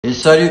Et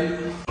salut.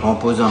 On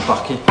pose un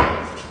parquet.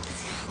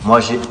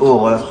 Moi j'ai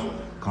horreur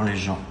quand les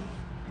gens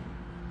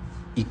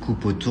ils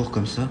coupent autour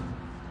comme ça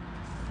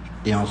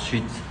et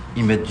ensuite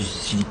ils mettent du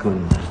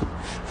silicone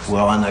ou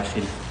alors un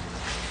acrylique.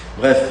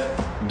 Bref,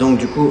 donc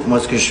du coup moi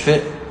ce que je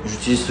fais,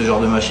 j'utilise ce genre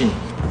de machine.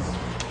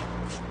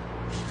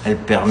 Elle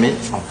permet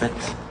en fait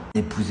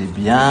d'épouser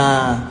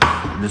bien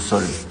le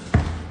sol.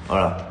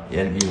 Voilà, et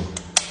elle vibre.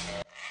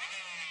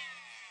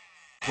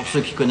 Pour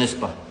ceux qui connaissent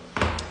pas.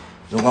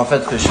 Donc en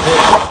fait ce que je fais,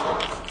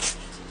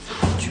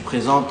 tu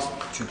présentes,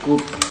 tu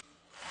coupes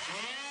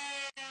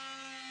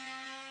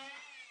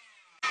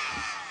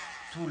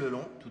tout le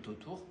long, tout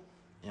autour,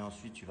 et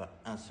ensuite tu vas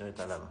insérer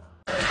ta lame.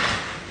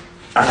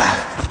 Voilà,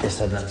 et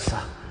ça donne ça.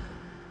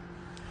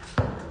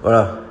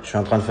 Voilà, je suis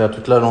en train de faire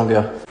toute la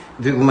longueur.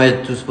 Vu que vous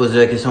m'avez tous posé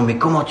la question, mais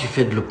comment tu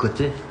fais de l'autre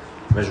côté?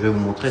 Ben, je vais vous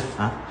montrer.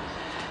 Hein.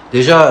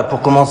 Déjà,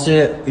 pour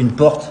commencer, une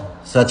porte,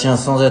 ça tient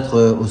sans être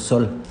au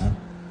sol. Hein.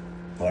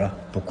 Voilà,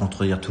 pour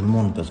contredire tout le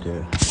monde, parce que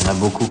y en a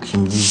beaucoup qui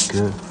me disent que...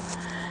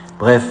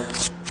 Bref,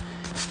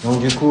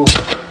 donc du coup,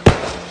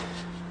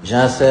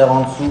 j'insère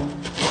en dessous.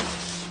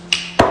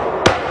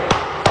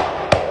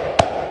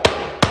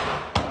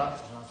 Voilà,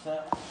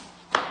 j'insère.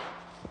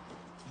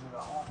 Je la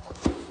rentre.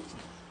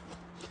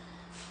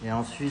 Et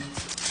ensuite,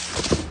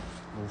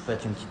 vous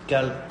faites une petite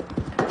cale,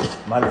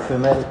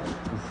 mâle-femelle,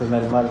 ou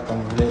femelle-mâle,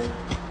 comme vous voulez.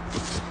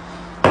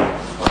 Vous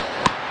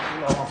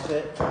la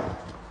rentrez.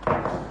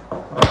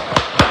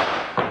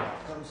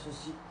 Comme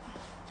ceci.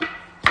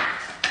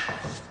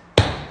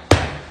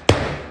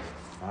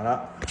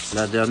 Voilà.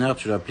 La dernière,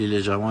 tu la plies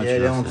légèrement et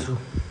elle est en dessous.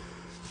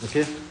 Ok.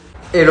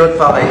 Et l'autre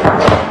pareil.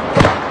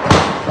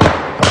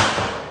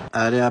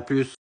 Allez, à plus.